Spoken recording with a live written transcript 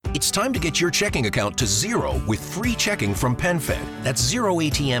It's time to get your checking account to zero with free checking from PenFed. That's zero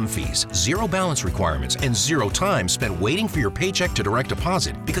ATM fees, zero balance requirements, and zero time spent waiting for your paycheck to direct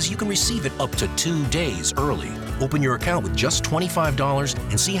deposit because you can receive it up to 2 days early. Open your account with just $25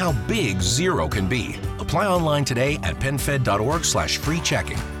 and see how big zero can be. Apply online today at PenFed.org/free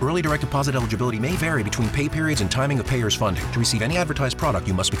checking. Early direct deposit eligibility may vary between pay periods and timing of payers' funding. To receive any advertised product,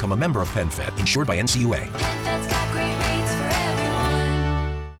 you must become a member of PenFed, insured by NCUA.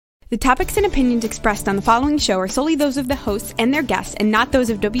 The topics and opinions expressed on the following show are solely those of the hosts and their guests and not those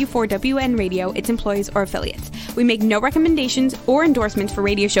of W4WN Radio, its employees, or affiliates. We make no recommendations or endorsements for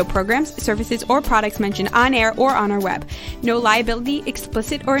radio show programs, services, or products mentioned on air or on our web. No liability,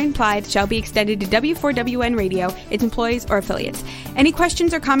 explicit or implied, shall be extended to W4WN Radio, its employees, or affiliates. Any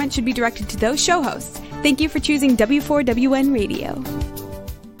questions or comments should be directed to those show hosts. Thank you for choosing W4WN Radio.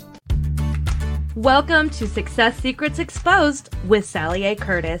 Welcome to Success Secrets Exposed with Sally A.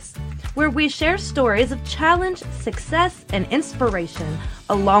 Curtis, where we share stories of challenge, success, and inspiration,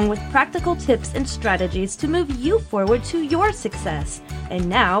 along with practical tips and strategies to move you forward to your success. And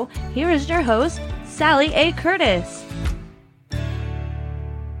now, here is your host, Sally A. Curtis.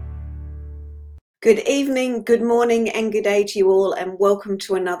 Good evening, good morning, and good day to you all, and welcome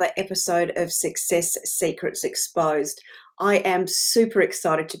to another episode of Success Secrets Exposed. I am super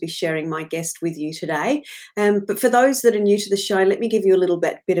excited to be sharing my guest with you today. But for those that are new to the show, let me give you a little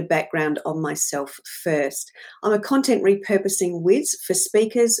bit of background on myself first. I'm a content repurposing whiz for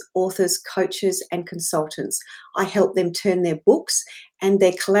speakers, authors, coaches, and consultants. I help them turn their books and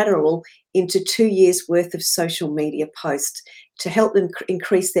their collateral into 2 years' worth of social media posts to help them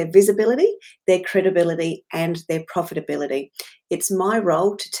increase their visibility, their credibility, and their profitability. It's my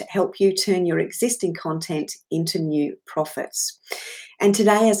role to help you turn your existing content into new profits. And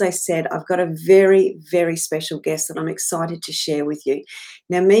today, as I said, I've got a very, very special guest that I'm excited to share with you.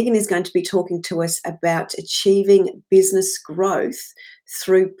 Now, Megan is going to be talking to us about achieving business growth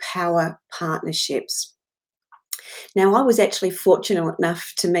through power partnerships. Now, I was actually fortunate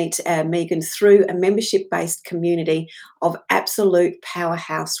enough to meet Megan through a membership-based community of absolute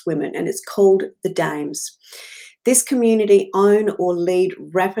powerhouse women, and it's called the Dames. This community own or lead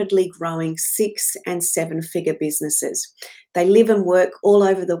rapidly growing 6- and 7-figure businesses. They live and work all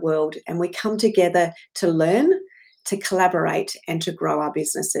over the world, and we come together to learn, to collaborate, and to grow our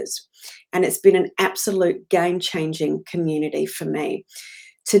businesses. And it's been an absolute game-changing community for me.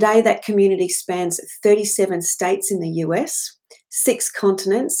 Today, that community spans 37 states in the US, 6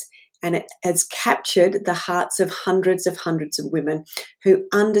 continents, and it has captured the hearts of hundreds of women who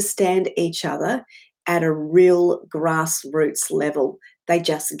understand each other at a real grassroots level. They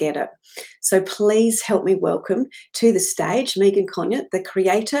just get it. So please help me welcome to the stage Megan Conant, the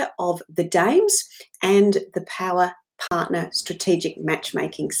creator of The Dames and the Power Partner Strategic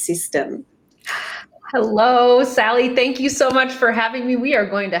Matchmaking System. Hello, Sally. Thank you so much for having me. We are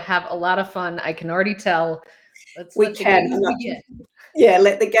going to have a lot of fun. I can already tell. Let's let the games begin. Yeah,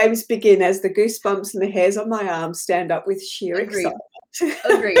 let the games begin as the goosebumps and the hairs on my arms stand up with sheer excitement.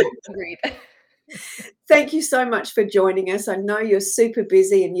 Agreed. Thank you so much for joining us. I know you're super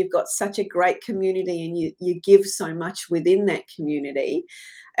busy and you've got such a great community and you give so much within that community.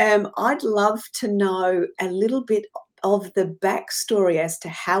 I'd love to know a little bit of the backstory as to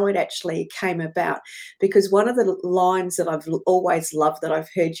how it actually came about, because one of the lines that I've always loved that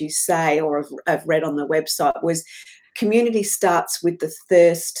I've heard you say or I've read on the website was community starts with the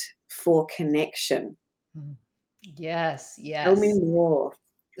thirst for connection. Yes. Tell me more.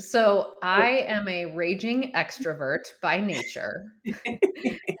 So I am a raging extrovert by nature.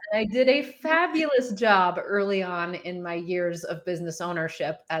 I did a fabulous job early on in my years of business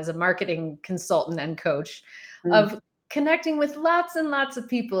ownership as a marketing consultant and coach of connecting with lots and lots of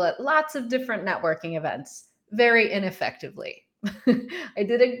people at lots of different networking events very ineffectively. I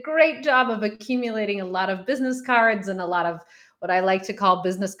did a great job of accumulating a lot of business cards and a lot of what I like to call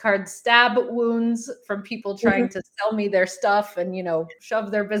business card stab wounds from people trying to sell me their stuff and,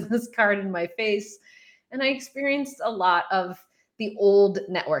 shove their business card in my face. And I experienced a lot of the old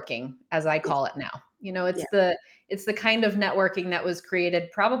networking, as I call it now. It's the kind of networking that was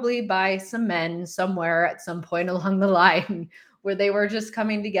created probably by some men somewhere at some point along the line where they were just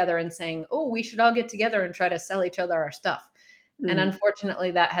coming together and saying, oh, we should all get together and try to sell each other our stuff. And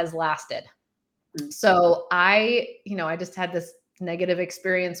unfortunately, that has lasted. So I just had this negative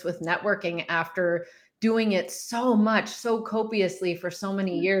experience with networking after doing it so much, so copiously for so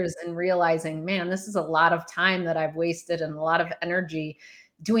many years and realizing, man, this is a lot of time that I've wasted and a lot of energy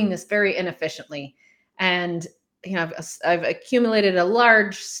doing this very inefficiently. And, I've accumulated a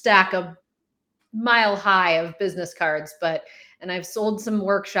large stack of mile high of business cards, but and I've sold some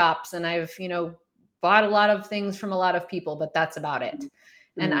workshops, and I've, bought a lot of things from a lot of people, but that's about it.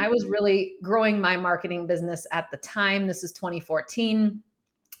 And I was really growing my marketing business at the time. This is 2014.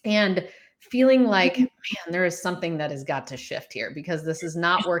 And feeling like, man, there is something that has got to shift here because this is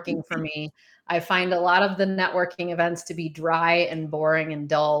not working for me. I find a lot of the networking events to be dry and boring and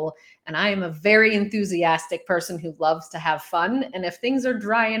dull. And I am a very enthusiastic person who loves to have fun. And if things are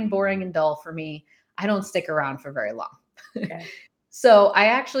dry and boring and dull for me, I don't stick around for very long. Okay. So I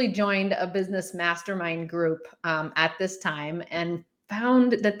actually joined a business mastermind group at this time and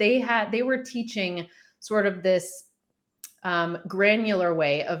found that they were teaching sort of this granular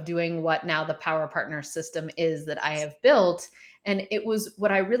way of doing what now the Power Partner system is that I have built. And it was,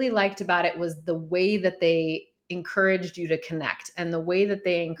 what I really liked about it was the way that they encouraged you to connect and the way that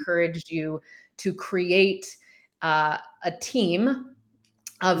they encouraged you to create a team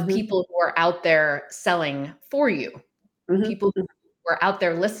of people who are out there selling for you, people who are out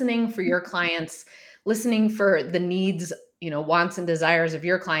there listening for your clients, listening for the needs, wants and desires of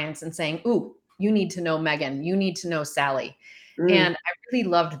your clients and saying, ooh, you need to know Megan, you need to know Sally. And I really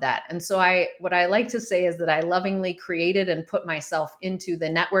loved that. And so what I like to say is that I lovingly created and put myself into the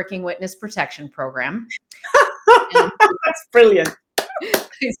Networking Witness Protection Program. That's brilliant.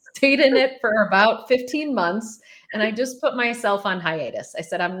 I stayed in it for about 15 months and I just put myself on hiatus. I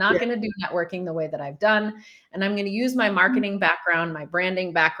said, I'm not going to do networking the way that I've done. And I'm going to use my marketing background, my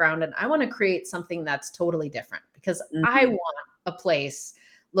branding background, and I want to create something that's totally different because I want a place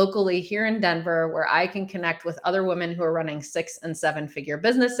locally here in Denver where I can connect with other women who are running 6- and 7-figure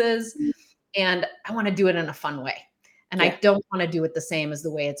businesses. And I want to do it in a fun way. And I don't want to do it the same as the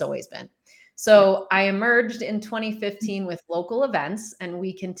way it's always been. So I emerged in 2015 with local events, and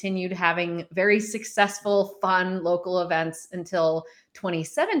we continued having very successful, fun local events until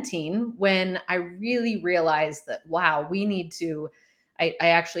 2017, when I really realized that, wow, we need to, I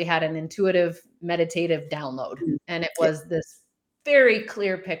actually had an intuitive meditative download, and it was this very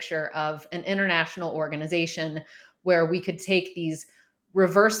clear picture of an international organization where we could take these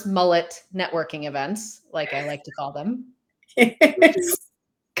reverse mullet networking events, like I like to call them,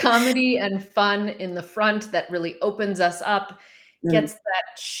 comedy and fun in the front that really opens us up, gets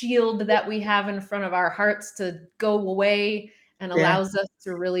that shield that we have in front of our hearts to go away and allows us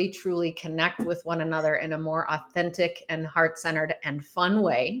to really truly connect with one another in a more authentic and heart-centered and fun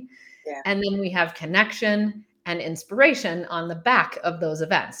way. And then we have connection and inspiration on the back of those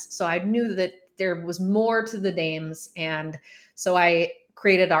events. So I knew that there was more to the Dames. And so I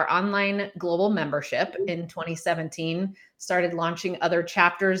created our online global membership in 2017, started launching other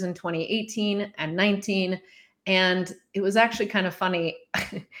chapters in 2018 and 19. And it was actually kind of funny.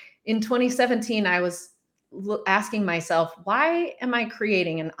 In 2017, I was asking myself, why am I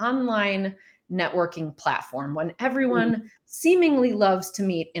creating an online networking platform when everyone seemingly loves to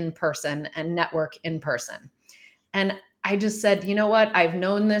meet in person and network in person? And I just said, you know what? I've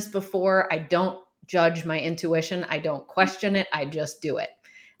known this before. I don't judge my intuition. I don't question it. I just do it.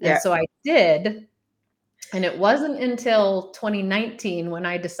 And so I did. And it wasn't until 2019 when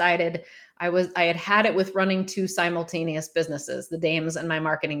I decided I had it with running 2 simultaneous businesses, the Dames and my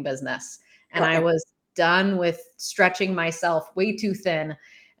marketing business. And I was done with stretching myself way too thin.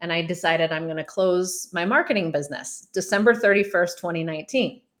 And I decided I'm going to close my marketing business December 31st,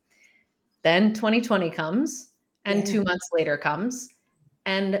 2019. Then 2020 comes. And 2 months later comes,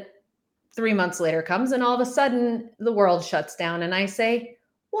 and 3 months later comes, and all of a sudden the world shuts down. And I say,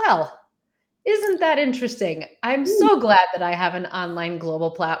 well, isn't that interesting? I'm so glad that I have an online global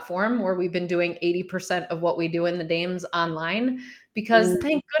platform where we've been doing 80% of what we do in the Dames online, because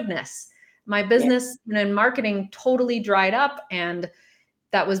thank goodness my business and marketing totally dried up. And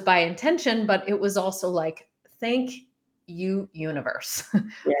that was by intention, but it was also like, thank you, universe,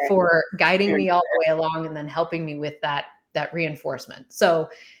 for guiding me all the way along and then helping me with that reinforcement. So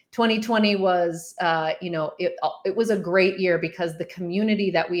 2020 was, it was a great year because the community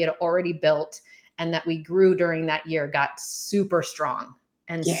that we had already built and that we grew during that year got super strong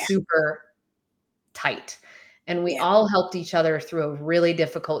and super tight. And we all helped each other through a really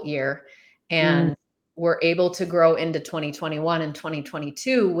difficult year, and were able to grow into 2021 and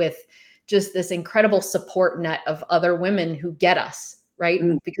 2022 with just this incredible support net of other women who get us, right?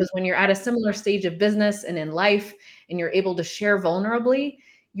 Because when you're at a similar stage of business and in life, and you're able to share vulnerably,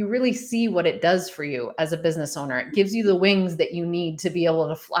 you really see what it does for you as a business owner. It gives you the wings that you need to be able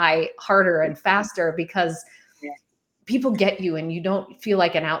to fly harder and faster, because people get you and you don't feel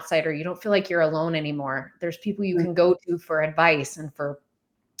like an outsider. You don't feel like you're alone anymore. There's people you can go to for advice and for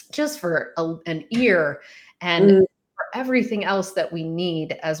an ear and for everything else that we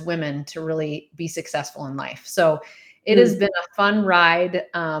need as women to really be successful in life. So It has been a fun ride.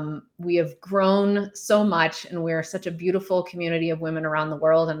 We have grown so much, and we're such a beautiful community of women around the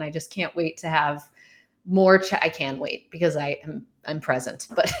world. And I just can't wait to have more. I can wait because I'm present,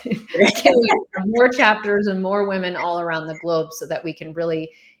 but I can't wait for more chapters and more women all around the globe so that we can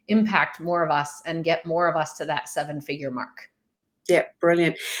really impact more of us and get more of us to that 7-figure mark. Yeah,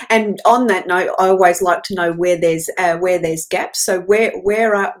 brilliant. And on that note, I always like to know where there's gaps. So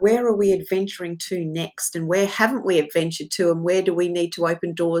where are we adventuring to next, and where haven't we adventured to, and where do we need to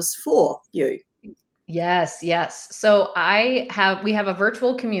open doors for you? Yes. So we have a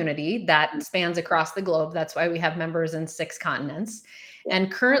virtual community that spans across the globe. That's why we have members in 6 continents.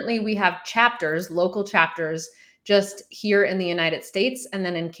 And currently we have chapters, local chapters, just here in the United States and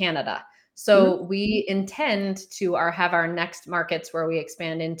then in Canada. So we intend to have our next markets where we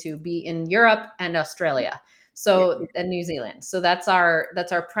expand into be in Europe and Australia. So and New Zealand. So that's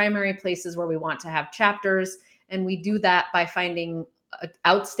our primary places where we want to have chapters. And we do that by finding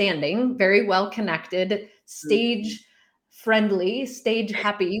outstanding, very well connected, stage friendly, stage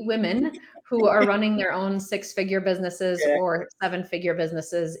happy women who are running their own 6-figure businesses or 7-figure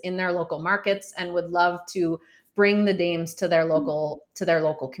businesses in their local markets and would love to bring the dames to their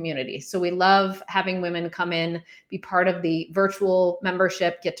local community. So we love having women come in, be part of the virtual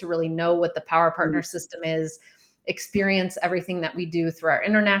membership, get to really know what the Power Partner system is, experience everything that we do through our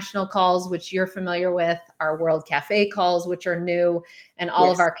international calls, which you're familiar with, our World Cafe calls, which are new, and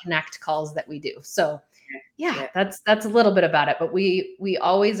all of our Connect calls that we do. So that's a little bit about it, but we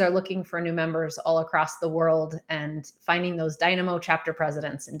always are looking for new members all across the world and finding those dynamo chapter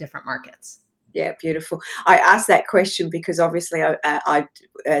presidents in different markets. Yeah, beautiful. I asked that question because obviously I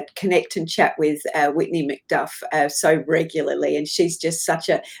connect and chat with Whitney McDuff so regularly, and she's just such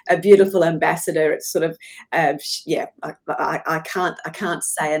a beautiful ambassador. It's sort of, I can't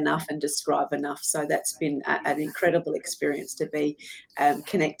say enough and describe enough. So that's been an incredible experience to be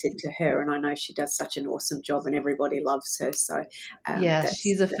connected to her, and I know she does such an awesome job, and everybody loves her. So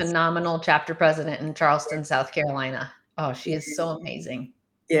she's a phenomenal chapter president in Charleston, South Carolina. Oh, she is so amazing.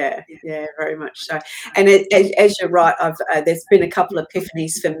 Yeah, very much so. And as you're right, there's been a couple of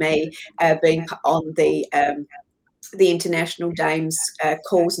epiphanies for me being on the International Dames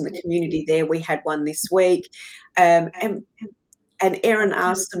calls in the community there. We had one this week, and Erin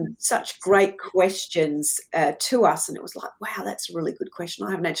asked some such great questions to us, and it was like, wow, that's a really good question.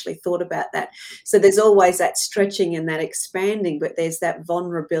 I haven't actually thought about that. So there's always that stretching and that expanding, but there's that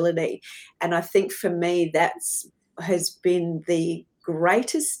vulnerability. And I think for me, has been the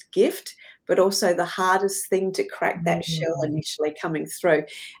greatest gift, but also the hardest thing to crack that shell initially coming through.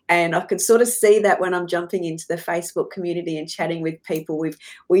 And I can sort of see that when I'm jumping into the Facebook community and chatting with people.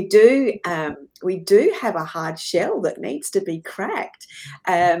 We do have a hard shell that needs to be cracked,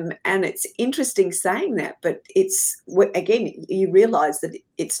 and it's interesting saying that, but it's, again, you realize that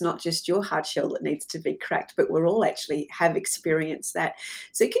it's not just your hard shell that needs to be cracked, but we're all actually have experienced that.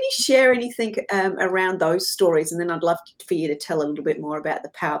 So can you share anything around those stories? And then I'd love for you to tell a little bit more about the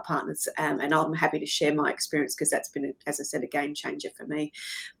Power Partners, and I'm happy to share my experience because that's been, as I said, a game changer for me.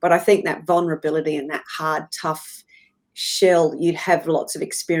 But I think that vulnerability and that hard, tough shell, you'd have lots of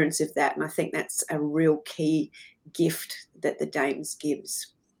experience of that, and I think that's a real key gift that the Dames gives.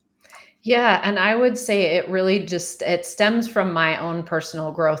 Yeah, and I would say it really it stems from my own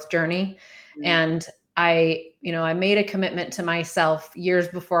personal growth journey. And I made a commitment to myself years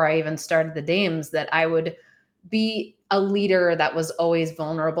before I even started the Dames that I would be a leader that was always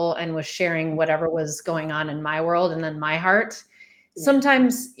vulnerable and was sharing whatever was going on in my world and then my heart.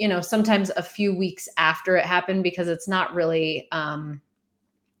 Sometimes a few weeks after it happened, because it's not really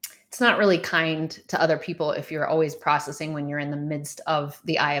kind to other people if you're always processing when you're in the midst of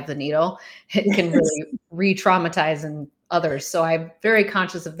the eye of the needle. It can really re-traumatize others. So I'm very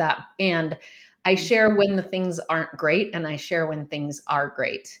conscious of that. And I share when the things aren't great, and I share when things are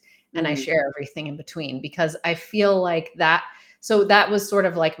great. And I share everything in between, because I feel like that. So that was sort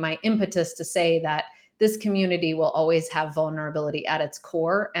of like my impetus to say that this community will always have vulnerability at its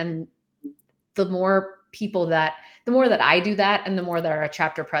core. And the more that I do that, and the more that our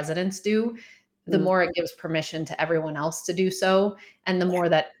chapter presidents do, the more it gives permission to everyone else to do so. And the more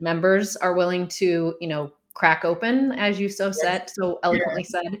that members are willing to, crack open, as you so eloquently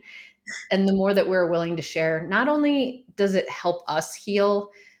said. And the more that we're willing to share, not only does it help us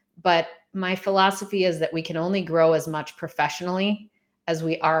heal, but my philosophy is that we can only grow as much professionally as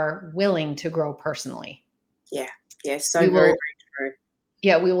we are willing to grow personally. Yeah. So very, very true.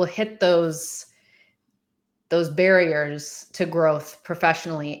 Yeah, we will hit those barriers to growth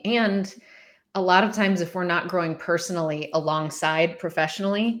professionally. And a lot of times, if we're not growing personally alongside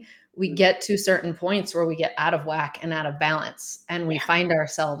professionally, we get to certain points where we get out of whack and out of balance, and we find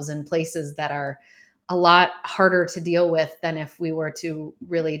ourselves in places that are a lot harder to deal with than if we were to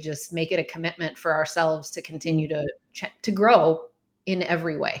really just make it a commitment for ourselves to continue to grow in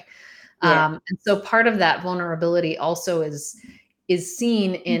every way. And so part of that vulnerability also is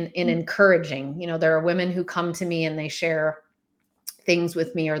seen in encouraging. There are women who come to me and they share things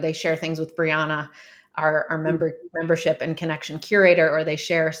with me, or they share things with Brianna, our membership and connection curator, or they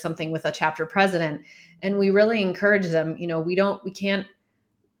share something with a chapter president. And we really encourage them. We can't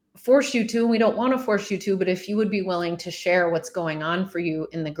force you to, and we don't want to force you to, but if you would be willing to share what's going on for you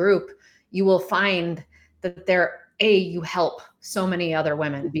in the group, you will find that you help so many other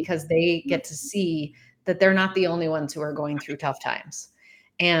women, because they get to see that they're not the only ones who are going through tough times.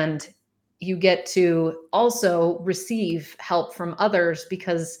 And you get to also receive help from others,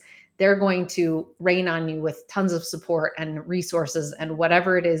 because they're going to rain on you with tons of support and resources, and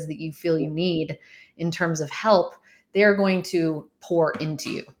whatever it is that you feel you need in terms of help, they're going to pour into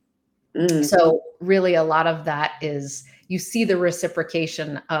you. So really a lot of that is, you see the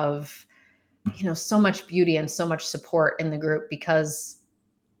reciprocation of, so much beauty and so much support in the group, because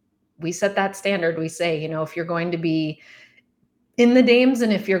we set that standard. We say, if you're going to be in the Dames,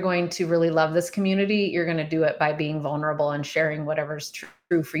 and if you're going to really love this community, you're going to do it by being vulnerable and sharing whatever's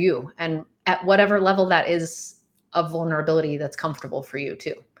true for you, and at whatever level that is of vulnerability that's comfortable for you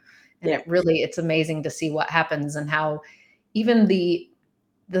too. And it's amazing to see what happens, and how even the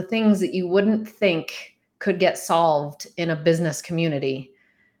things that you wouldn't think could get solved in a business community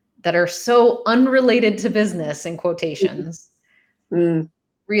that are so unrelated to business, in quotations,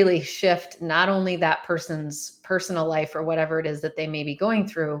 really shift not only that person's personal life or whatever it is that they may be going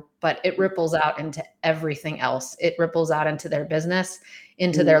through, but it ripples out into everything else. It ripples out into their business,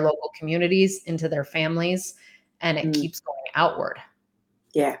 into their local communities, into their families, and it keeps going outward.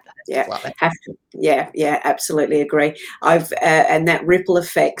 Love it. Absolutely agree. And that ripple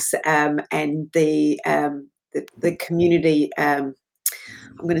effects, and the community.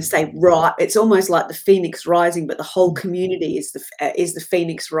 I'm going to say, right, it's almost like the phoenix rising, but the whole community is the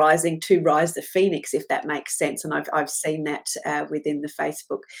phoenix rising to rise the phoenix, if that makes sense. And I've seen that within the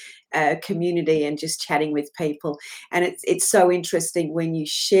Facebook community, and just chatting with people. And it's so interesting when you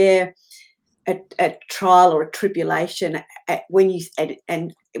share a trial or a tribulation, when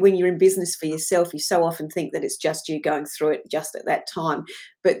you're in business for yourself, you so often think that it's just you going through it just at that time.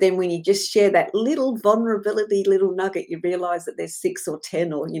 But then when you just share that little vulnerability, little nugget, you realize that there's 6 or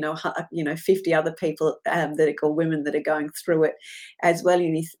 10 or 50 other people that are called women that are going through it as well.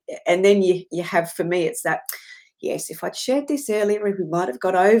 And then you have, for me, it's that, yes, if I'd shared this earlier, we might have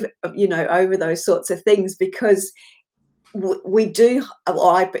got over those sorts of things, because we do.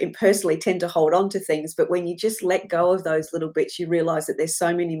 I personally tend to hold on to things, but when you just let go of those little bits, you realize that there's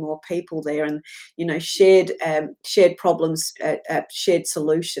so many more people there, and shared problems, shared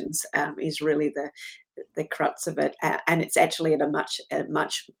solutions is really the crux of it, and it's actually at a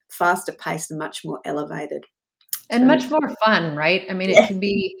much faster pace and much more elevated and much more fun, right? I mean, it can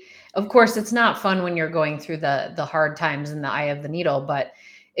be, of course, it's not fun when you're going through the hard times in the eye of the needle, but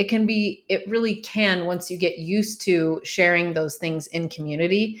it really can, once you get used to sharing those things in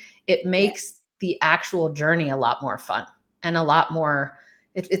community, it makes the actual journey a lot more fun, and a lot more,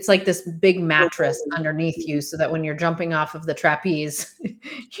 it's like this big mattress underneath you, so that when you're jumping off of the trapeze,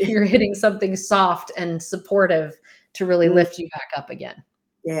 you're hitting something soft and supportive to really lift you back up again.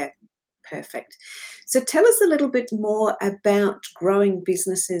 Yeah, perfect. So tell us a little bit more about growing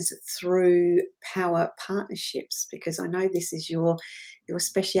businesses through power partnerships, because I know this is your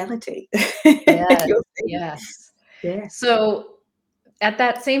speciality. Yes. So at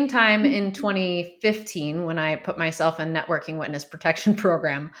that same time in 2015, when I put myself in Networking Witness Protection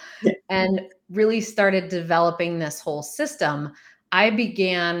Program and really started developing this whole system, I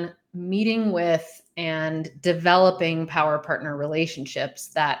began meeting with and developing power partner relationships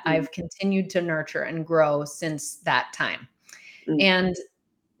that I've continued to nurture and grow since that time. And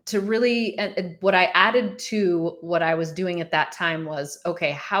to really, what I added to what I was doing at that time was,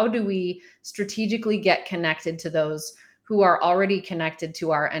 okay, how do we strategically get connected to those who are already connected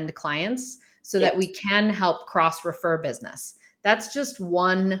to our end clients, so that we can help cross-refer business? That's just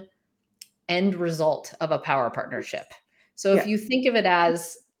one end result of a power partnership. So if you think of it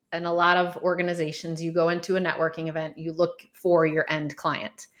as, in a lot of organizations, you go into a networking event, you look for your end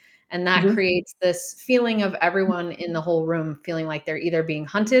client. And that creates this feeling of everyone in the whole room feeling like they're either being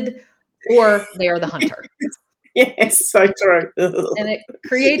hunted or they are the hunter. Yes, so true. And it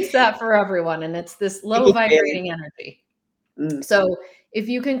creates that for everyone. And it's this low vibrating energy. So If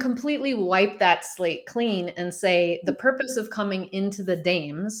you can completely wipe that slate clean and say the purpose of coming into the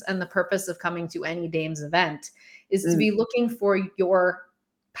Dames and the purpose of coming to any Dames event is to be looking for your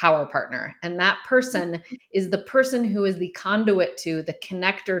power partner. And that person is the person who is the conduit to, the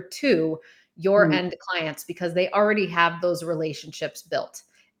connector to your end clients, because they already have those relationships built.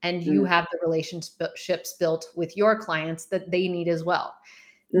 And you have the relationships built with your clients that they need as well.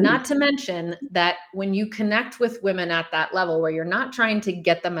 Not to mention that when you connect with women at that level where you're not trying to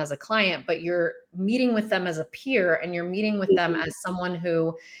get them as a client, but you're meeting with them as a peer, and you're meeting with them as someone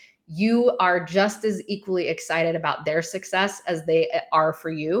who you are just as equally excited about their success as they are for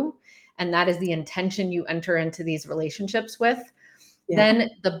you, and that is the intention you enter into these relationships with, then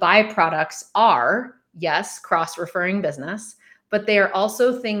the byproducts are, yes, cross-referring business, but they are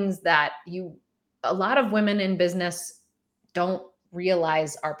also things that a lot of women in business don't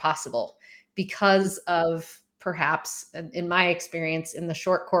realize are possible because of, perhaps, in my experience, in the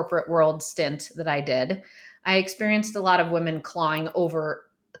short corporate world stint that I did, I experienced a lot of women clawing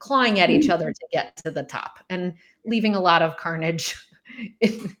at each other to get to the top and leaving a lot of carnage.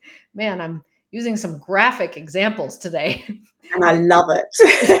 Man, I'm using some graphic examples today. And I love it.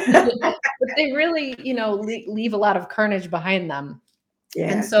 But they really, leave a lot of carnage behind them.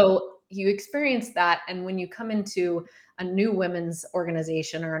 Yeah. And so you experience that. And when you come into a new women's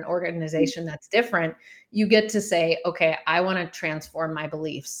organization or an organization that's different, you get to say, okay, I want to transform my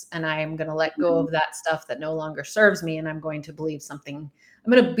beliefs, and I'm going to let go of that stuff that no longer serves me. And I'm going to believe something.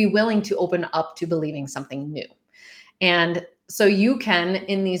 I'm going to be willing to open up to believing something new. And so you can,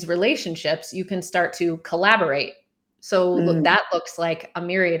 in these relationships, you can start to collaborate. So that looks like a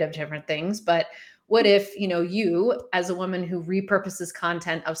myriad of different things. But what if, you, as a woman who repurposes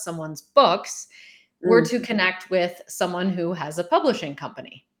content of someone's books, were to connect with someone who has a publishing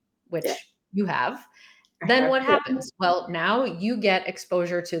company, which you have? Then what happens? Well, now you get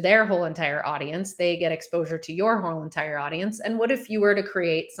exposure to their whole entire audience. They get exposure to your whole entire audience. And what if you were to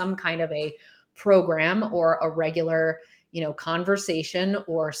create some kind of a program or a regular, conversation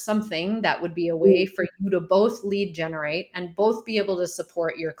or something that would be a way for you to both lead generate and both be able to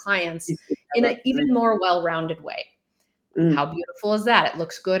support your clients in an even more well-rounded way? How beautiful is that? It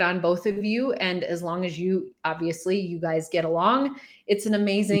looks good on both of you. And as long as you guys get along, it's an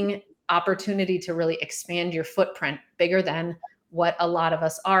amazing opportunity to really expand your footprint bigger than what a lot of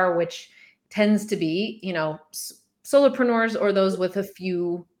us are, which tends to be, solopreneurs or those with a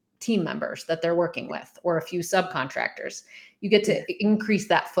few team members that they're working with or a few subcontractors. You get to increase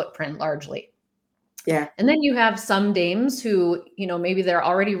that footprint largely. Yeah. And then you have some dames who, maybe they're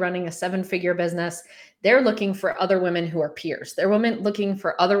already running a 7-figure business. They're looking for other women who are peers. They're looking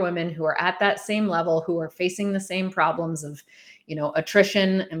for other women who are at that same level, who are facing the same problems of,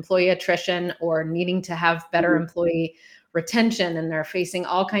 attrition, employee attrition, or needing to have better employee retention. And they're facing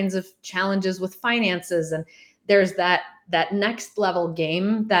all kinds of challenges with finances. And there's that next level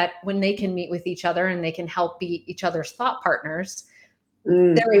game that when they can meet with each other and they can help be each other's thought partners,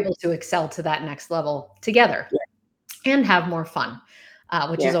 they're able to excel to that next level together and have more fun,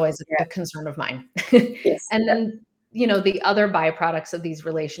 which is always a concern of mine. And then, the other byproducts of these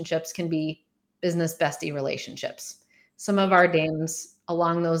relationships can be business bestie relationships. Some of our dames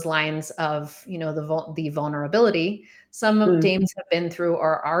along those lines of, the vulnerability, some dames have been through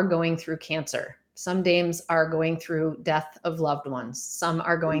or are going through cancer. Some dames are going through death of loved ones. Some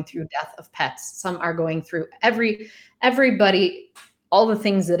are going through death of pets. Some are going through everybody, all the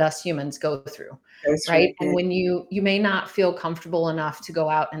things that us humans go through. That's right. And when you may not feel comfortable enough to go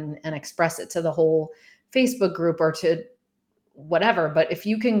out and express it to the whole Facebook group or to whatever, but if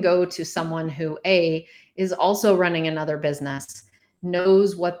you can go to someone who is also running another business,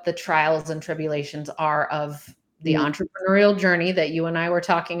 knows what the trials and tribulations are of the entrepreneurial journey that you and I were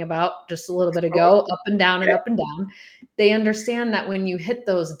talking about just a little bit ago, up and down and up and down, they understand that when you hit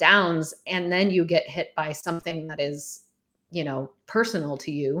those downs and then you get hit by something that is, personal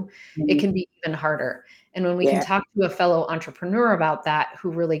to you, it can be even harder. And when we can talk to a fellow entrepreneur about that,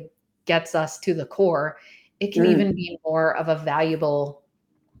 who really gets us to the core, it can even be more of a valuable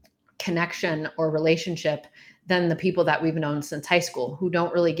connection or relationship than the people that we've known since high school, who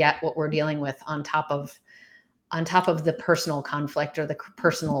don't really get what we're dealing with on top of the personal conflict or the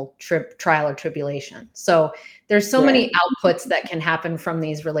personal trial or tribulation. So there's so many outputs that can happen from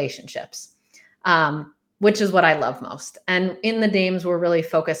these relationships, which is what I love most. And in the Dames, we're really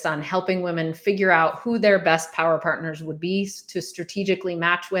focused on helping women figure out who their best power partners would be to strategically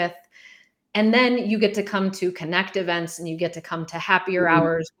match with. And then you get to come to connect events and you get to come to happier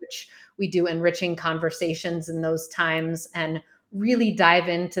hours, which we do enriching conversations in those times and really dive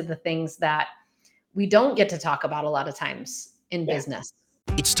into the things that we don't get to talk about a lot of times in business.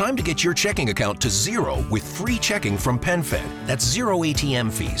 It's time to get your checking account to zero with free checking from PenFed. That's zero ATM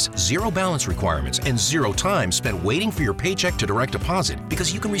fees, zero balance requirements, and zero time spent waiting for your paycheck to direct deposit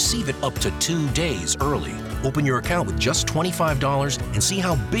because you can receive it up to 2 days early. Open your account with just $25 and see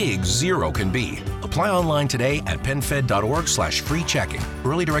how big zero can be. Apply online today at PenFed.org/free checking.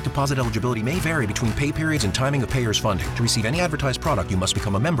 Early direct deposit eligibility may vary between pay periods and timing of payers' funding. To receive any advertised product, you must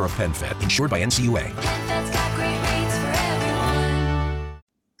become a member of PenFed, insured by NCUA.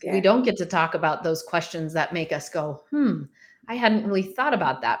 We don't get to talk about those questions that make us go, I hadn't really thought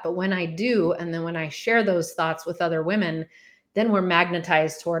about that. But when I do, and then when I share those thoughts with other women, then we're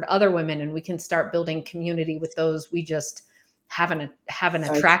magnetized toward other women, and we can start building community with those we just have an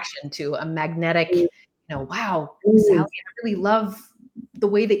attraction to, a magnetic, wow, Sally, I really love the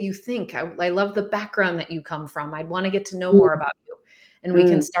way that you think. I love the background that you come from. I'd want to get to know more about you. And we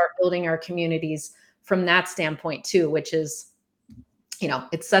can start building our communities from that standpoint too, which is,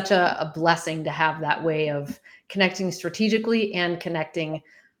 it's such a blessing to have that way of connecting strategically and connecting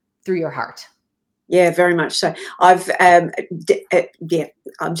through your heart. Yeah, very much so. I'm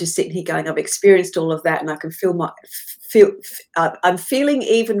just sitting here going, I've experienced all of that, and I can I'm feeling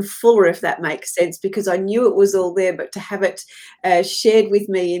even fuller, if that makes sense, because I knew it was all there, but to have it shared with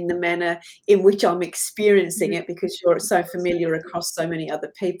me in the manner in which I'm experiencing it, because you're so familiar across so many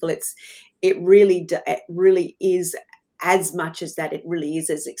other people, it really is. As much as that, it really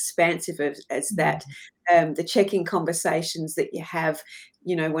is as expansive as that. The check-in conversations that you have,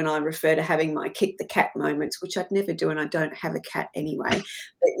 when I refer to having my kick the cat moments, which I'd never do, and I don't have a cat anyway.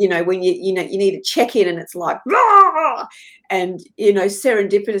 But when you need to check in, and it's like, Rah! And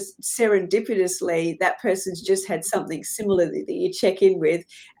serendipitously, that person's just had something similar that you check in with,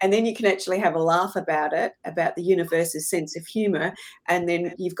 and then you can actually have a laugh about it, about the universe's sense of humor, and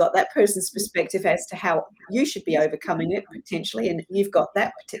then you've got that person's perspective as to how you should be overcoming it potentially, and you've got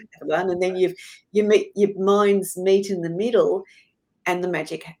that particular one, and then your minds meet in the middle. And the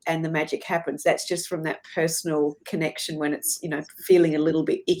magic happens. That's just from that personal connection when it's, feeling a little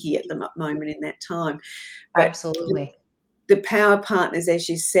bit icky at the moment in that time. But absolutely. The power partners, as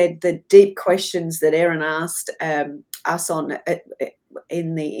you said, the deep questions that Erin asked us on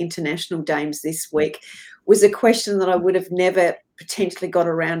in the International Dames this week was a question that I would have never potentially got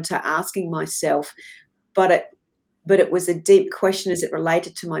around to asking myself, but it was a deep question as it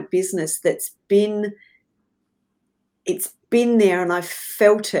related to my business that's been there, and I've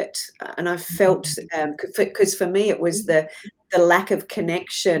felt it, and I've felt because for me it was the lack of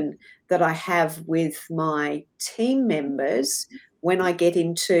connection that I have with my team members when I get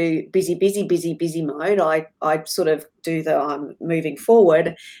into busy mode. I sort of do I'm moving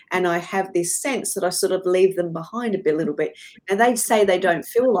forward, and I have this sense that I sort of leave them behind a little bit. And they say they don't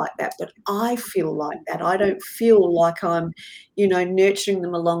feel like that, but I feel like that. I don't feel like I'm, nurturing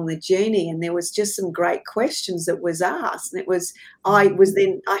them along the journey. And there was just some great questions that was asked. And I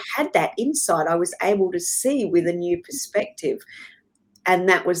had that insight. I was able to see with a new perspective. And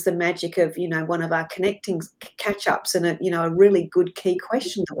that was the magic of, one of our connecting catch-ups and a really good key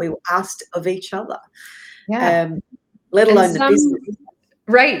question that we were asked of each other. Yeah. Let alone the business.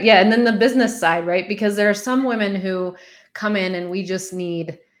 Right. Yeah. And then the business side, right? Because there are some women who come in and we just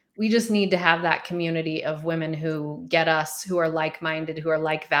need to have that community of women who get us, who are like-minded, who are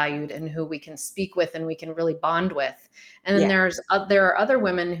like-valued, and who we can speak with and we can really bond with. And then there are other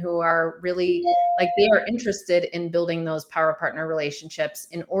women who are really they are interested in building those power partner relationships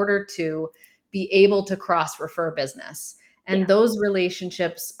in order to be able to cross-refer business. And those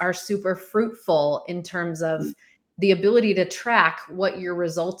relationships are super fruitful in terms of the ability to track what your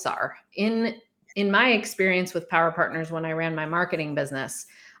results are. In my experience with power partners, when I ran my marketing business,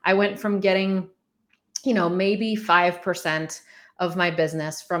 I went from getting, maybe 5% of my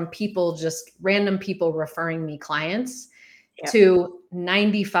business from people, just random people referring me clients, to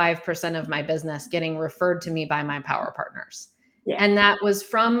 95% of my business getting referred to me by my power partners. Yeah. And that was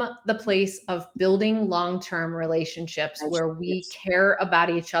from the place of building long-term relationships where we care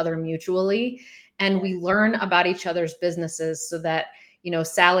about each other mutually, and we learn about each other's businesses so that,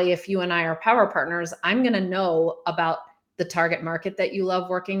 Sally, if you and I are power partners, I'm going to know about the target market that you love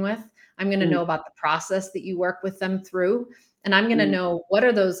working with. I'm going to know about the process that you work with them through. And I'm going to know what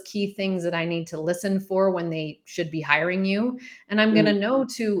are those key things that I need to listen for when they should be hiring you. And I'm going to know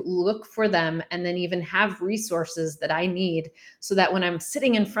to look for them and then even have resources that I need so that when I'm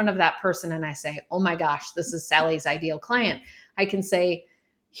sitting in front of that person and I say, oh my gosh, this is Sally's ideal client, I can say,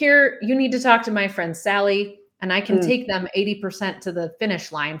 here, you need to talk to my friend Sally, and I can take them 80% to the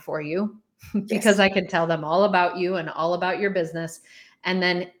finish line for you because I can tell them all about you and all about your business. And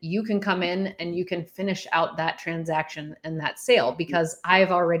then you can come in and you can finish out that transaction and that sale because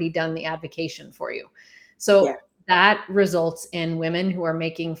I've already done the advocation for you. So that results in women who are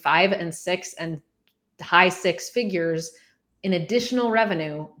making 5 and 6 and high 6 figures in additional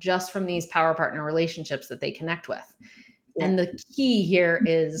revenue just from these power partner relationships that they connect with. And the key here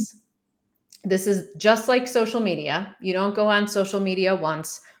is, this is just like social media. You don't go on social media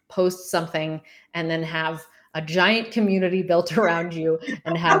once, post something, and then have a giant community built around you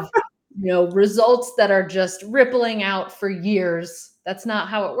and have, results that are just rippling out for years. That's not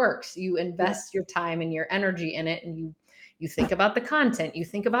how it works. You invest your time and your energy in it, and you think about the content, you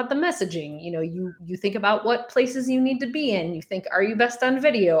think about the messaging, you think about what places you need to be in. You think, are you best on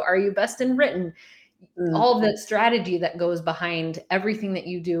video? Are you best in written? All of that strategy that goes behind everything that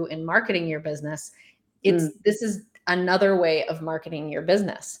you do in marketing your business. This is another way of marketing your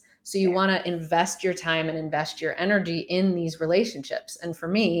business. So you want to invest your time and invest your energy in these relationships. And for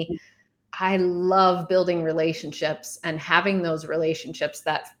me, I love building relationships, and having those relationships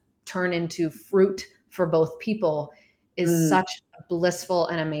that turn into fruit for both people is such a blissful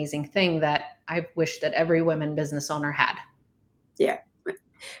and amazing thing that I wish that every women business owner had. Yeah.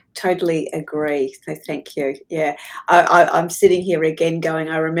 Totally agree. So thank you. Yeah, I'm sitting here again going,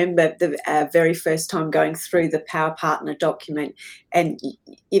 I remember the very first time going through the Power Partner document, and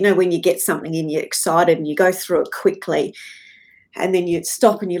when you get something in, you're excited and you go through it quickly, and then you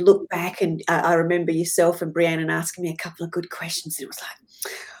stop and you look back, and I remember yourself and Brianna asking me a couple of good questions, and it was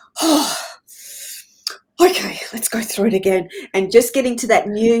like, oh, okay, let's go through it again. And just getting to that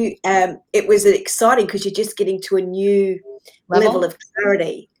new, it was exciting because you're just getting to a new level of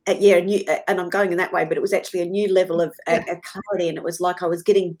clarity. And I'm going in that way, but it was actually a new level of clarity, and it was like I was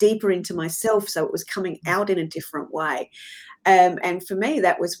getting deeper into myself, so it was coming out in a different way. And for me,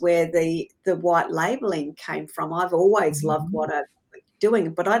 that was where the white labeling came from. I've always loved what I'm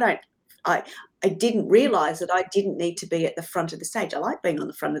doing, but I didn't realize that I didn't need to be at the front of the stage. I like being on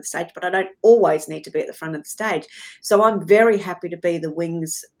the front of the stage, but I don't always need to be at the front of the stage. So I'm very happy to be the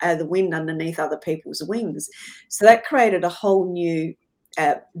wind underneath other people's wings. So that created a whole new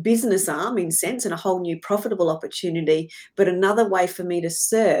business arm, in sense, and a whole new profitable opportunity, but another way for me to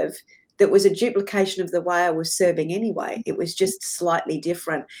serve that was a duplication of the way I was serving anyway. It was just slightly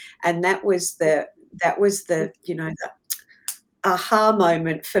different. And that was the the aha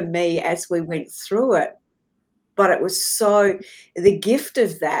moment for me as we went through it. But it was the gift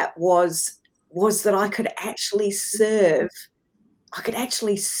of that was that I could actually serve.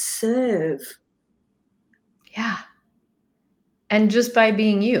 Yeah. And just by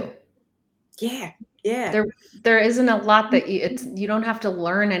being you. Yeah. There isn't a lot that you don't have to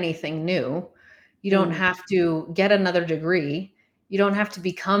learn anything new. You don't have to get another degree. You don't have to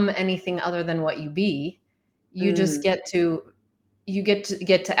become anything other than what you be. You just get to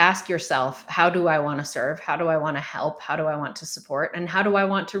ask yourself, how do I want to serve? How do I want to help? How do I want to support? And how do I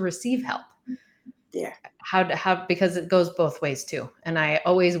want to receive help? Yeah. How because it goes both ways too. And I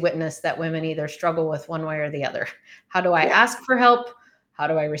always witness that women either struggle with one way or the other. How do I ask for help? How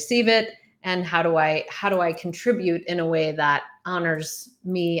do I receive it? And how do I contribute in a way that honors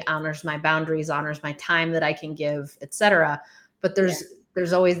me, honors my boundaries, honors my time that I can give, etc. But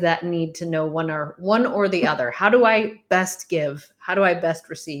there's always that need to know one or the other. How do I best give? How do I best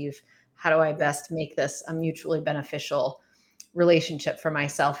receive? How do I best make this a mutually beneficial relationship for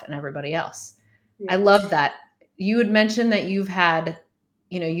myself and everybody else? I love that. You had mentioned that you've had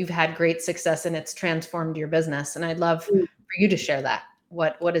great success and it's transformed your business. And I'd love for you to share that.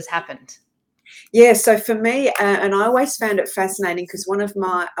 What has happened? Yeah, so for me, and I always found it fascinating because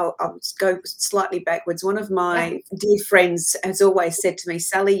I'll go slightly backwards. One of my dear friends has always said to me,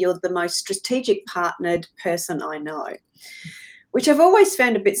 Sally, you're the most strategic partnered person I know, which I've always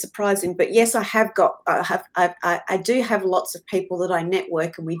found a bit surprising. But yes, I do have lots of people that I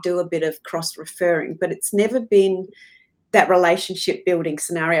network, and we do a bit of cross referring, but it's never been that relationship building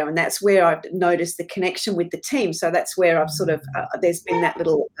scenario. And that's where I've noticed the connection with the team. So that's where I've sort of, there's been that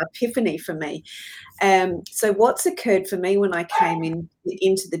little epiphany for me. So what's occurred for me when I came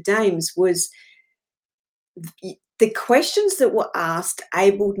into the Dames was the questions that were asked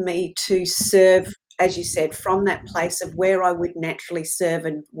enabled me to serve, as you said, from that place of where I would naturally serve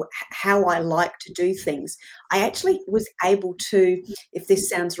and how I like to do things. I actually was able to, if this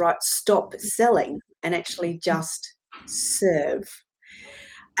sounds right, stop selling and actually just serve.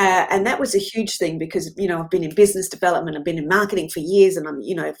 And that was a huge thing because, I've been in business development, I've been in marketing for years, and I'm,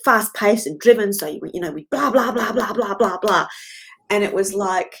 fast paced and driven. So, we blah, blah, blah, blah, blah, blah, blah. And it was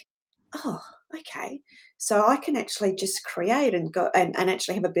like, oh, okay. So I can actually just create and go and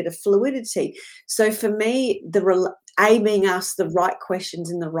actually have a bit of fluidity. So for me, being asked the right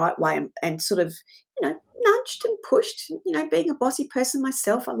questions in the right way, and sort of, nudged and pushed. Being a bossy person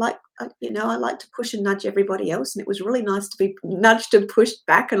myself, I like to push and nudge everybody else, and it was really nice to be nudged and pushed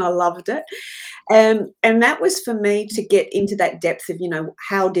back, and I loved it. And that was for me to get into that depth of,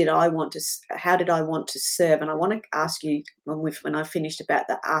 how did I want to serve? And I want to ask you when I finished about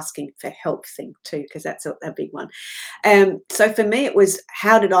the asking for help thing too, because that's a big one. So for me, it was,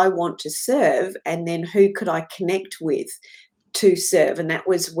 how did I want to serve, and then who could I connect with to serve? And that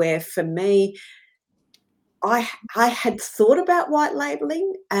was where, for me, I had thought about white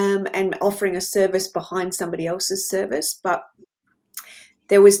labeling and offering a service behind somebody else's service, but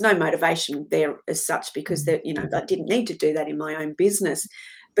there was no motivation there as such, because I didn't need to do that in my own business.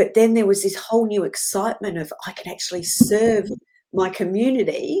 But then there was this whole new excitement of, I could actually serve my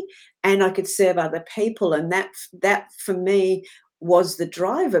community and I could serve other people. And that for me was the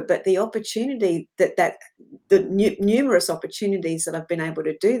driver. But the opportunity numerous opportunities that I've been able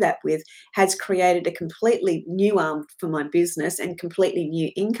to do that with has created a completely new arm for my business and completely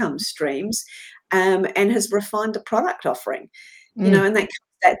new income streams, and has refined the product offering. And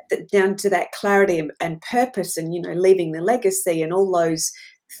that down to that clarity and purpose, and leaving the legacy and all those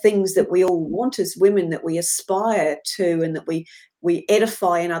things that we all want as women, that we aspire to, and that we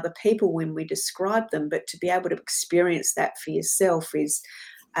edify in other people when we describe them. But to be able to experience that for yourself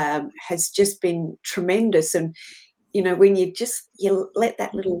has just been tremendous. And when you let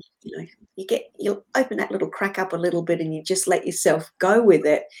that little, you open that little crack up a little bit, and you just let yourself go with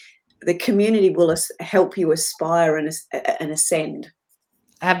it, the community will help you aspire and ascend.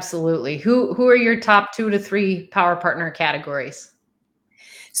 Absolutely. Who are your top 2 to 3 power partner categories?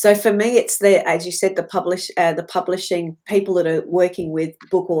 So for me, it's as you said, the publishing, people that are working with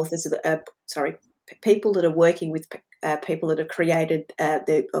book authors, people that are working with people that have created,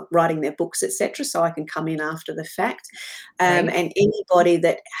 they're writing their books, etc. So I can come in after the fact, Right. and anybody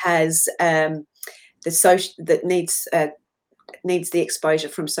that has that needs the exposure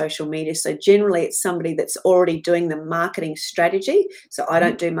from social media. So generally it's somebody that's already doing the marketing strategy. So I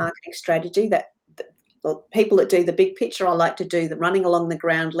don't do marketing strategy. People that do the big picture, I like to do the running along the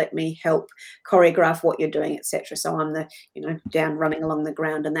ground. Let me help choreograph what you're doing, etc. So I'm the down running along the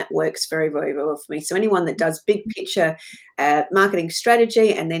ground, and that works very, very well for me. So anyone that does big picture marketing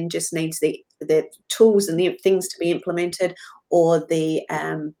strategy, and then just needs the tools and the things to be implemented, or the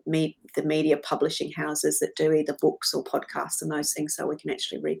media publishing houses that do either books or podcasts and those things, so we can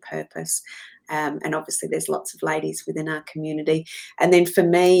actually repurpose. And obviously there's lots of ladies within our community. And then for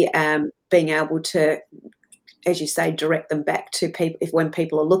me, being able to, as you say, direct them back to people. When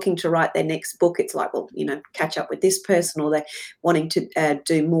people are looking to write their next book, it's like, well, catch up with this person, or they're wanting to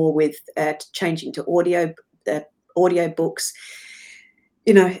do more with changing to audio books.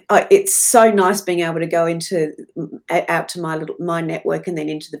 It's so nice being able to go out to my network, and then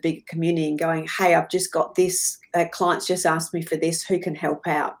into the bigger community, and going, hey, I've just got this, clients just asked me for this, who can help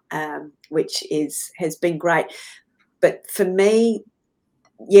out, which has been great. But for me,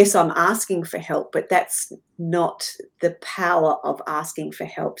 yes, I'm asking for help, but that's not the power of asking for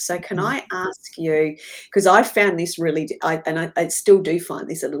help. So can I ask you, because I found this I still do find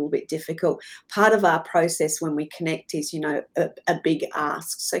this a little bit difficult. Part of our process when we connect is, a big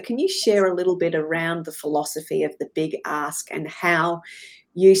ask. So can you share a little bit around the philosophy of the big ask and how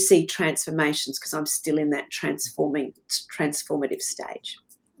you see transformations? Because I'm still in that transformative stage.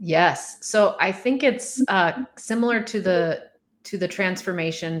 Yes. So I think it's similar to the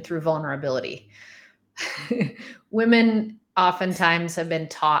transformation through vulnerability. Women oftentimes have been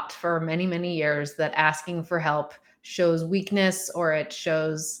taught for many, many years that asking for help shows weakness, or it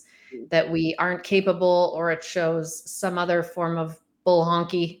shows that we aren't capable, or it shows some other form of bull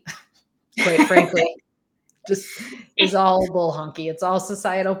honky, quite frankly. Just is all bull honky. It's all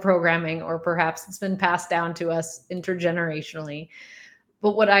societal programming, or perhaps it's been passed down to us intergenerationally.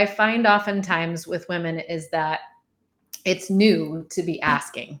 But what I find oftentimes with women is that it's new to be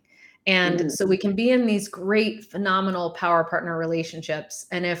asking. And so we can be in these great, phenomenal power partner relationships.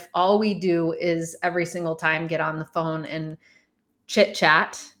 And if all we do is every single time get on the phone and chit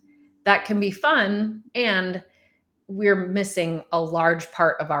chat, that can be fun. And we're missing a large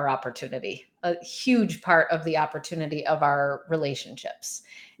part of our opportunity, a huge part of the opportunity of our relationships.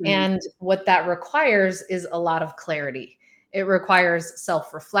 And what that requires is a lot of clarity. It requires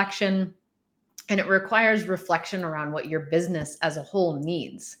self-reflection, and it requires reflection around what your business as a whole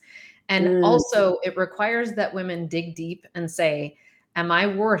needs. And also it requires that women dig deep and say, am I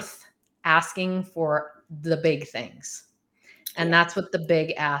worth asking for the big things? And that's what the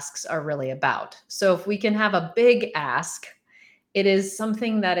big asks are really about. So if we can have a big ask, it is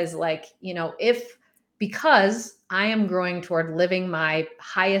something that is like, because I am growing toward living my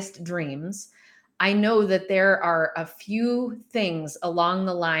highest dreams, I know that there are a few things along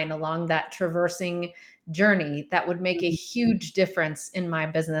the line, along that traversing journey that would make a huge difference in my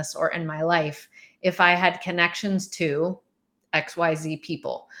business or in my life if I had connections to XYZ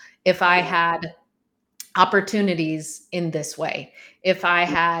people, if I had opportunities in this way, if I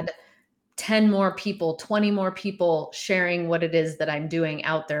had 10 more people, 20 more people sharing what it is that I'm doing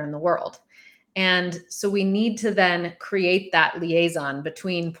out there in the world. And so we need to then create that liaison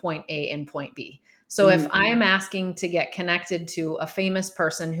between point A and point B. So if I'm asking to get connected to a famous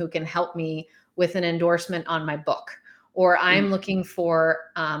person who can help me with an endorsement on my book, or I'm looking for,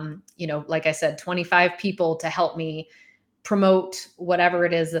 like I said, 25 people to help me promote whatever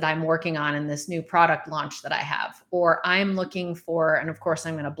it is that I'm working on in this new product launch that I have, or I'm looking for, and of course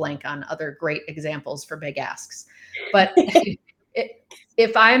I'm going to blank on other great examples for big asks, but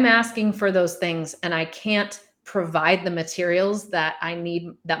if I'm asking for those things and I can't provide the materials that I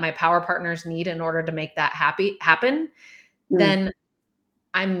need, that my power partners need in order to make that happen, then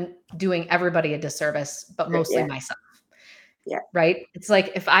I'm doing everybody a disservice, but mostly myself. Yeah. Right. It's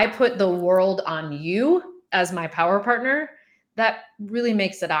like, if I put the world on you as my power partner, that really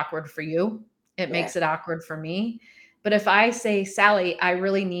makes it awkward for you. It makes it awkward for me. But if I say, Sally, I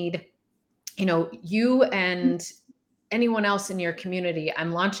really need, you and anyone else in your community,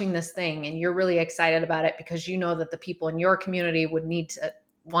 I'm launching this thing and you're really excited about it because you know that the people in your community would need to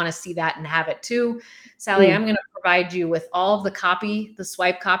want to see that and have it too. Sally, I'm going to provide you with all of the copy, the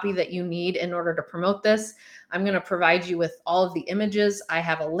swipe copy that you need in order to promote this. I'm going to provide you with all of the images. I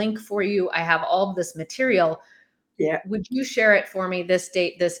have a link for you. I have all of this material. Yeah. Would you share it for me this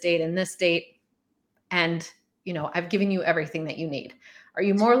date, and this date? And, I've given you everything that you need. Are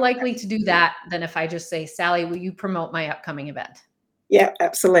you more likely to do that than if I just say, Sally, will you promote my upcoming event? Yeah,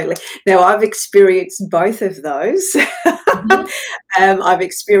 absolutely. Now, I've experienced both of those. I've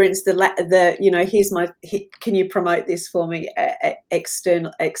experienced can you promote this for me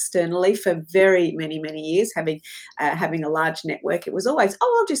externally for very many, many years, having a large network. It was always,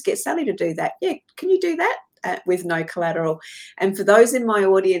 I'll just get Sally to do that. Yeah, can you do that? With no collateral. And for those in my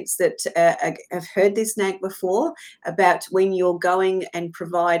audience that have heard this nag before about when you're going and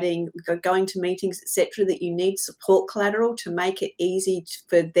going to meetings, etc., that you need support collateral to make it easy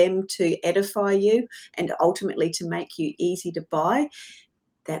for them to edify you and ultimately to make you easy to buy.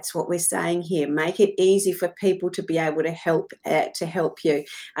 That's what we're saying here. Make it easy for people to be able to help you.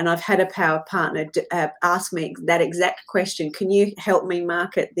 And I've had a power partner ask me that exact question. Can you help me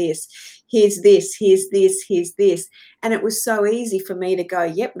market this? Here's this, here's this, here's this. And it was so easy for me to go,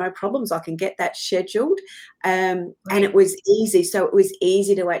 yep, no problems. I can get that scheduled. And it was easy. So it was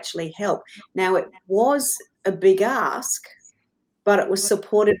easy to actually help. Now, it was a big ask, but it was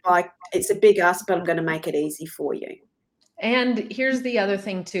supported by, it's a big ask, but I'm going to make it easy for you. And here's the other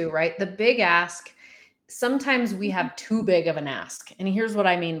thing too, right? The big ask, sometimes we have too big of an ask. And here's what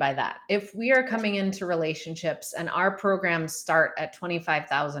I mean by that. If we are coming into relationships and our programs start at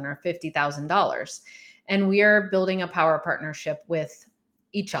 $25,000 or $50,000, and we are building a power partnership with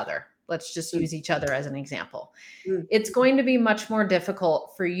each other, let's just use each other as an example. It's going to be much more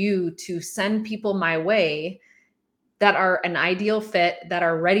difficult for you to send people my way that are an ideal fit, that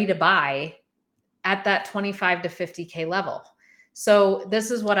are ready to buy at that 25 to 50K level. So this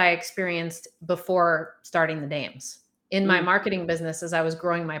is what I experienced before starting the Dames. In my marketing business, as I was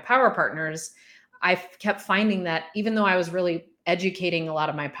growing my power partners, I kept finding that even though I was really educating a lot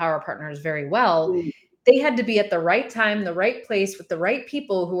of my power partners very well, they had to be at the right time, the right place with the right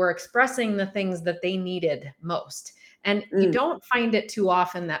people who were expressing the things that they needed most. And you don't find it too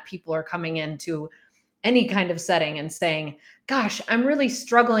often that people are coming into any kind of setting and saying, gosh, I'm really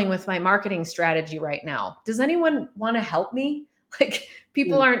struggling with my marketing strategy right now. Does anyone want to help me? Like,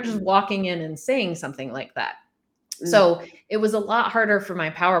 people aren't just walking in and saying something like that. So it was a lot harder for my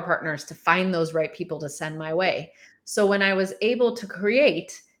power partners to find those right people to send my way. So when I was able to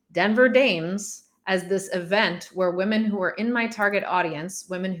create Denver Dames as this event where women who were in my target audience,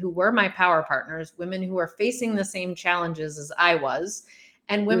 women who were my power partners, women who were facing the same challenges as I was,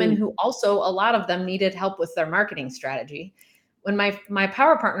 and women who also, a lot of them needed help with their marketing strategy. When my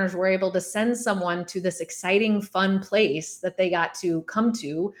power partners were able to send someone to this exciting, fun place that they got to come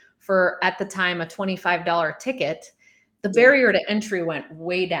to for, at the time, a $25 ticket, the barrier to entry went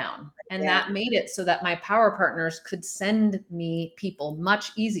way down. And that made it so that my power partners could send me people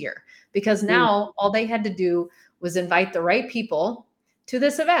much easier, because now all they had to do was invite the right people to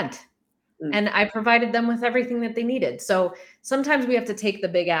this event. And I provided them with everything that they needed. So sometimes we have to take the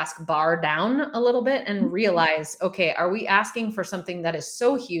big ask bar down a little bit and realize, okay, are we asking for something that is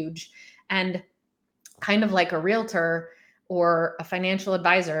so huge? And kind of like a realtor or a financial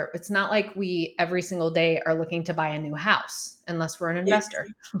advisor. It's not like we every single day are looking to buy a new house unless we're an investor.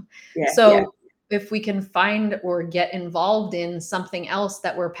 So if we can find or get involved in something else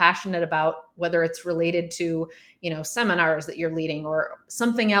that we're passionate about, whether it's related to, seminars that you're leading or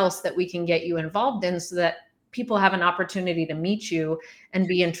something else that we can get you involved in so that people have an opportunity to meet you and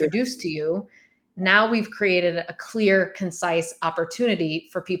be introduced to you. Now we've created a clear, concise opportunity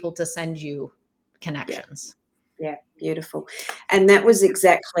for people to send you connections. Yeah, beautiful. And that was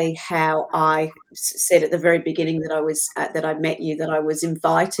exactly how I said at the very beginning that I met you, that I was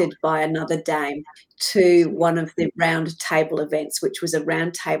invited by another dame to one of the round table events, which was a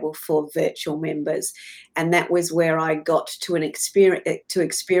round table for virtual members. And that was where I got to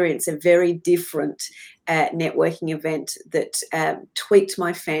experience a very different networking event that tweaked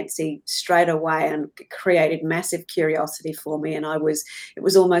my fancy straight away and created massive curiosity for me. And it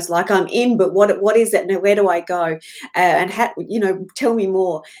was almost like I'm in, but what is that? Now, where do I go? Tell me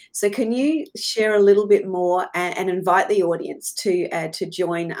more. So can you share a little bit more and invite the audience to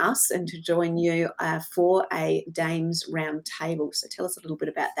join us and to join you for a Dames Round Table? So tell us a little bit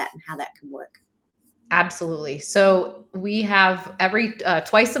about that and how that can work. Absolutely. So we have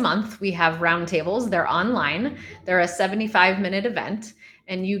twice a month, we have roundtables. They're online. They're a 75-minute event,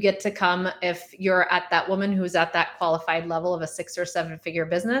 and you get to come if you're at that woman who's at that qualified level of a 6 or 7 figure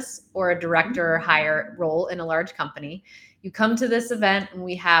business or a director or higher role in a large company. You come to this event and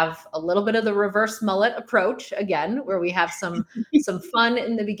we have a little bit of the reverse mullet approach again, where we have some fun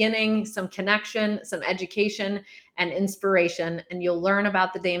in the beginning, some connection, some education and inspiration, and you'll learn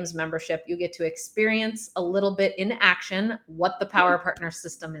about the Dames membership. You get to experience a little bit in action what the Power Partner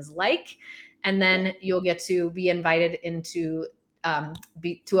system is like, and then you'll get to be invited into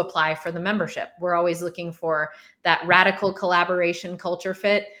to apply for the membership. We're always looking for that radical collaboration culture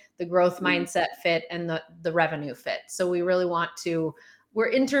fit, the growth mindset fit, and the revenue fit. So we really we're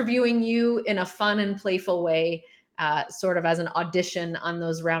interviewing you in a fun and playful way, sort of as an audition on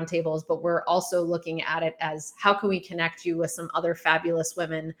those roundtables, but we're also looking at it as how can we connect you with some other fabulous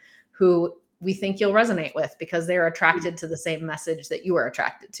women who we think you'll resonate with because they're attracted to the same message that you are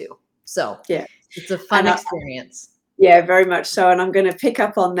attracted to. So it's a fun experience. Yeah, very much so. And I'm going to pick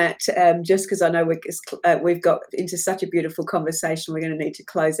up on that just because I know we've got into such a beautiful conversation. We're going to need to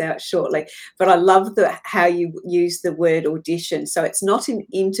close out shortly. But I love how you use the word audition. So it's not an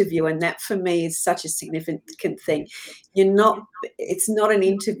interview. And that for me is such a significant thing. It's not an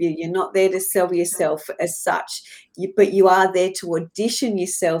interview. You're not there to sell yourself as such. But you are there to audition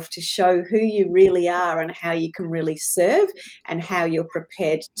yourself to show who you really are and how you can really serve and how you're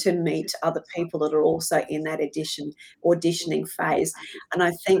prepared to meet other people that are also in that auditioning phase. And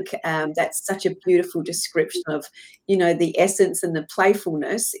I think that's such a beautiful description of, the essence and the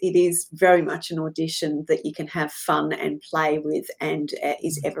playfulness. It is very much an audition that you can have fun and play with and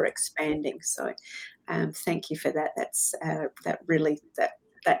is ever expanding. So thank you for that. That's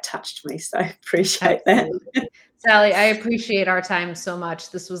that touched me. So appreciate that. Sally, I appreciate our time so much.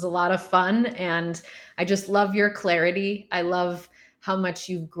 This was a lot of fun, and I just love your clarity. I love how much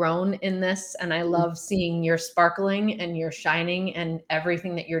you've grown in this, and I love seeing your sparkling and your shining and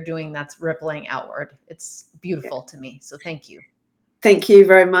everything that you're doing that's rippling outward. It's beautiful to me. So thank you. Thank you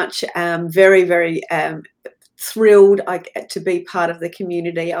very much. Very, very thrilled to be part of the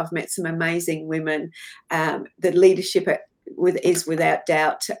community. I've met some amazing women. The leadership is without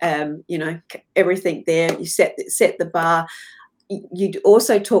doubt, everything there. You set the bar. You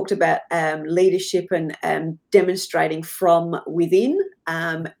also talked about leadership and demonstrating from within.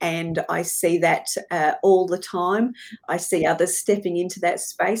 And I see that all the time. I see others stepping into that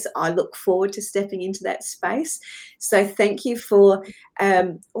space. I look forward to stepping into that space. So thank you for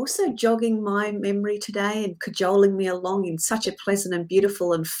also jogging my memory today and cajoling me along in such a pleasant and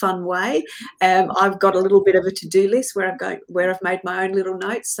beautiful and fun way. I've got a little bit of a to-do list where I've made my own little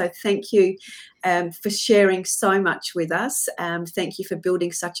notes. So thank you for sharing so much with us. Thank you for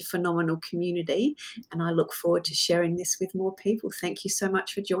building such a phenomenal community. And I look forward to sharing this with more people. Thank you so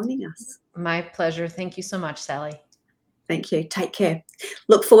much for joining us. My pleasure. Thank you so much, Sally. Thank you. Take care.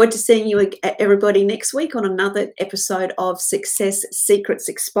 Look forward to seeing you, everybody, next week on another episode of Success Secrets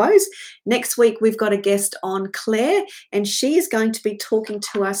Exposed. Next week, we've got a guest on, Claire, and she is going to be talking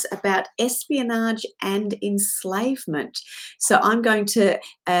to us about espionage and enslavement. So I'm going to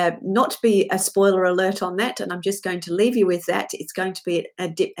not be a spoiler alert on that, and I'm just going to leave you with that. It's going to be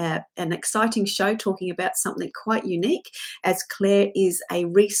an exciting show talking about something quite unique, as Claire is a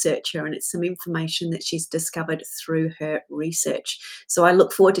researcher, and it's some information that she's discovered through her research. So I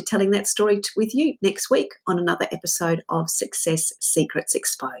look forward to telling that story with you next week on another episode of Success Secrets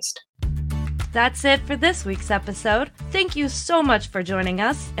Exposed. That's it for this week's episode. Thank you so much for joining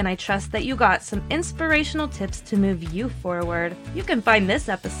us, and I trust that you got some inspirational tips to move you forward. You can find this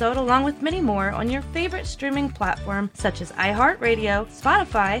episode along with many more on your favorite streaming platform such as iHeartRadio,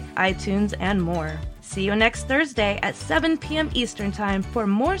 Spotify, iTunes, and more. See you next Thursday at 7 p.m. Eastern Time for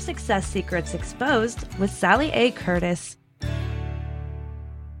more Success Secrets Exposed with Sally A. Curtis.